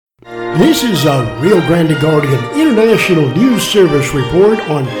This is a Rio Grande Guardian International News Service report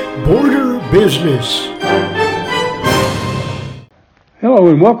on border business. Hello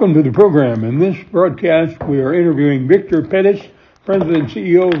and welcome to the program. In this broadcast, we are interviewing Victor Perez, President and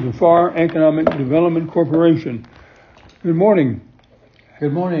CEO of the Pharr Economic Development Corporation. Good morning.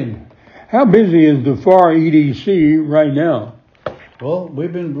 Good morning. How busy is the Pharr EDC right now? Well,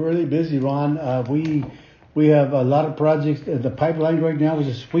 we've been really busy, Ron. We have a lot of projects in the pipeline right now.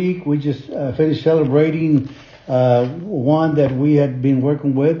 This week we just finished celebrating one that we had been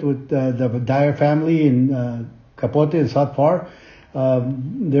working with the Dyer family in Capote in South Pharr.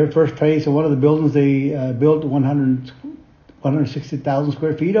 Their first phase of one of the buildings, they built 160,000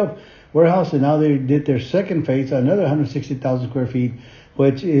 square feet of warehouse, and now they did their second phase, another 160,000 square feet,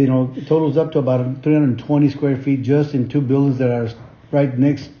 which totals up to about 320 square feet just in two buildings that are right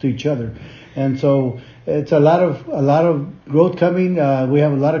next to each other. And so it's a lot of growth coming. We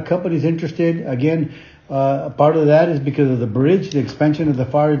have a lot of companies interested. Again, part of that is because of the bridge, the expansion of the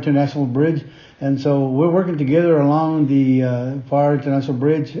Pharr International Bridge. And so we're working together along the Pharr International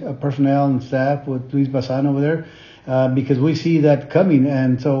Bridge, personnel and staff with Luis Bazan over there, because we see that coming.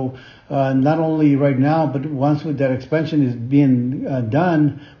 And so not only right now, but once that expansion is being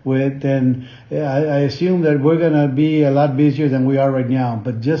done with, then I assume that we're going to be a lot busier than we are right now.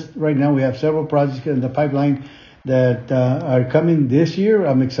 But just right now, we have several projects in the pipeline that are coming this year.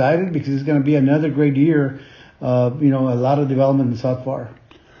 I'm excited because it's going to be another great year. A lot of development in South Pharr.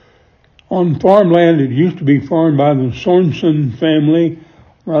 On farmland, it used to be farmed by the Sorensen family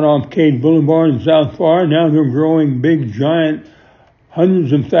right off Cade Boulevard in South Pharr. Now they're growing big, giant,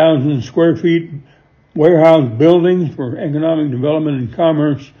 hundreds of thousands of square feet warehouse buildings for economic development and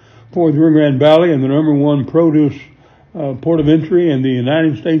commerce for the Rio Grande Valley and the number one produce port of entry in the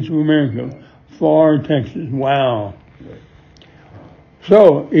United States of America, Pharr, Texas. Wow.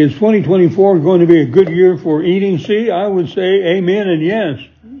 So, is 2024 going to be a good year for EDC? I would say amen and yes.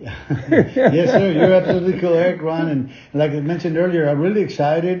 Yes, sir. You're absolutely correct, Ron. And like I mentioned earlier, I'm really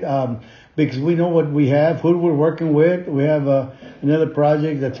excited because we know what we have, who we're working with. We have another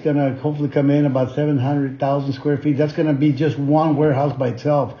project that's going to hopefully come in about 700,000 square feet. That's going to be just one warehouse by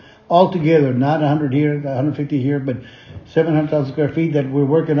itself, altogether, not 100 here, 150 here, but 700,000 square feet that we're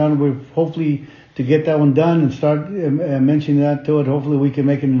working on. We're hopefully to get that one done and start mentioning that to it. Hopefully we can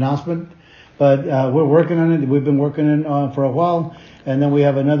make an announcement. But we're working on it. We've been working on it for a while. And then we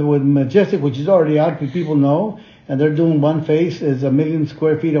have another with Majestic, which is already out, because people know. And they're doing one phase, is 1 million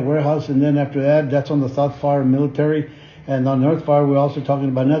square feet of warehouse. And then after that, that's on the South Pharr military. And on North Pharr, we're also talking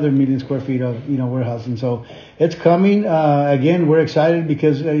about another 1 million square feet of, warehouse. And so it's coming. Again, we're excited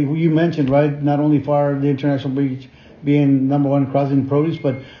because you mentioned, right, not only Pharr, the International Bridge, being number one crossing produce,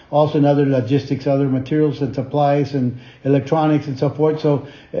 but also in other logistics, other materials and supplies and electronics and so forth. So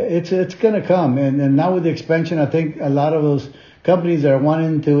it's going to come. And now with the expansion, I think a lot of those companies that are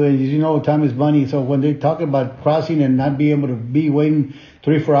wanting to, as you know, time is money. So when they talk about crossing and not being able to be waiting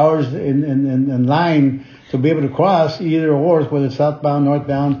 3-4 hours in line to be able to cross either or, whether it's southbound,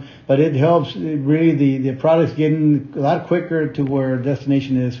 northbound, but it helps really the products getting a lot quicker to where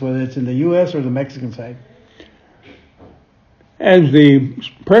destination is, whether it's in the U.S. or the Mexican side. As the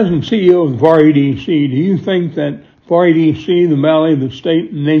present CEO of the Pharr EDC, do you think that Pharr EDC, the valley, the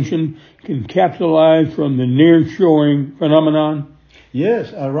state, and nation can capitalize from the nearshoring phenomenon?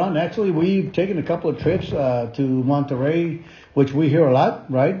 Yes, Ron, actually we've taken a couple of trips to Monterrey, which we hear a lot,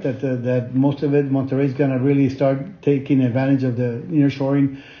 right? That most of it, Monterrey is going to really start taking advantage of the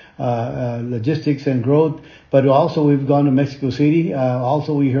nearshoring logistics and growth. But also we've gone to Mexico City.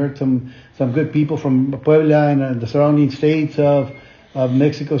 Also we heard some good people from Puebla and the surrounding states of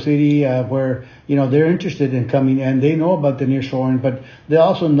Mexico City, where, they're interested in coming and they know about the nearshoring, but they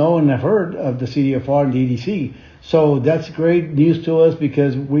also know and have heard of the city of Pharr and the EDC. So that's great news to us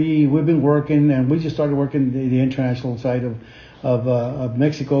because we've been working and we just started working the international side of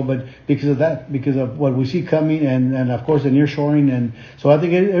Mexico, but because of what we see coming and of course the nearshoring, and so I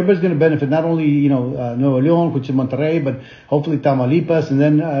think everybody's going to benefit, not only Nuevo León, which is Monterrey, but hopefully Tamaulipas, and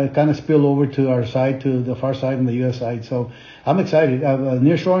then kind of spill over to our side, to the far side and the U.S. side. So I'm excited.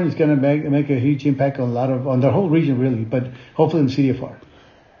 Nearshoring is going to make a huge impact on the whole region really, but hopefully in the city of Pharr.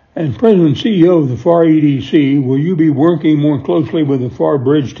 As President and CEO of the Pharr EDC, will you be working more closely with the Pharr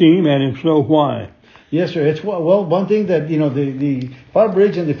Bridge team, and if so, why? Yes, sir. It's one thing that the Pharr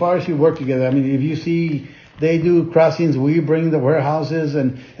Bridge and the Pharr EDC work together. I mean, if you see they do crossings, we bring the warehouses,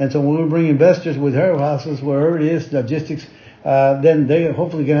 and so when we bring investors with warehouses, wherever it is, logistics, then they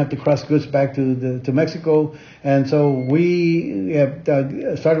hopefully gonna have to cross goods back to Mexico, and so we have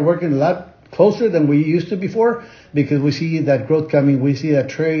started working a lot closer than we used to before, because we see that growth coming. We see that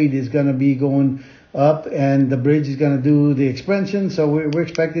trade is going to be going up, and the bridge is going to do the expansion. So we're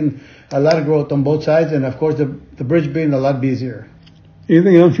expecting a lot of growth on both sides, and of course the bridge being a lot busier.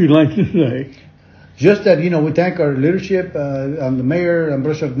 Anything else you'd like to say? Just that, we thank our leadership, the mayor,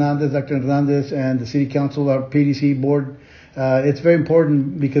 Ambrosio Hernandez, Dr. Hernandez, and the city council, our PDC board. It's very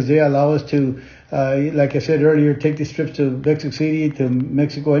important because they allow us to, like I said earlier, take these trips to Mexico City, to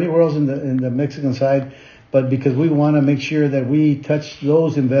Mexico, anywhere else in the Mexican side. But because we want to make sure that we touch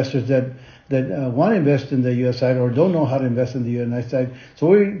those investors that want to invest in the U.S. side or don't know how to invest in the United side. So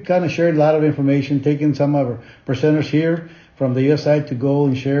we kind of shared a lot of information, taking some of our presenters here from the U.S. side to go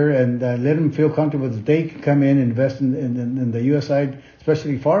and share and let them feel comfortable that they can come in and invest in the U.S. side,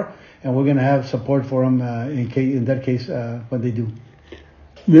 especially Pharr, and we're going to have support for them in that case when they do.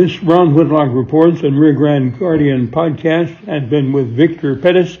 This Ron Whitlock Reports and Rio Grande Guardian podcast has been with Victor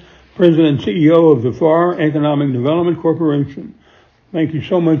Perez, President and CEO of the Pharr Economic Development Corporation. Thank you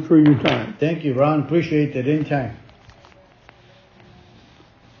so much for your time. Thank you, Ron. Appreciate it. Anytime.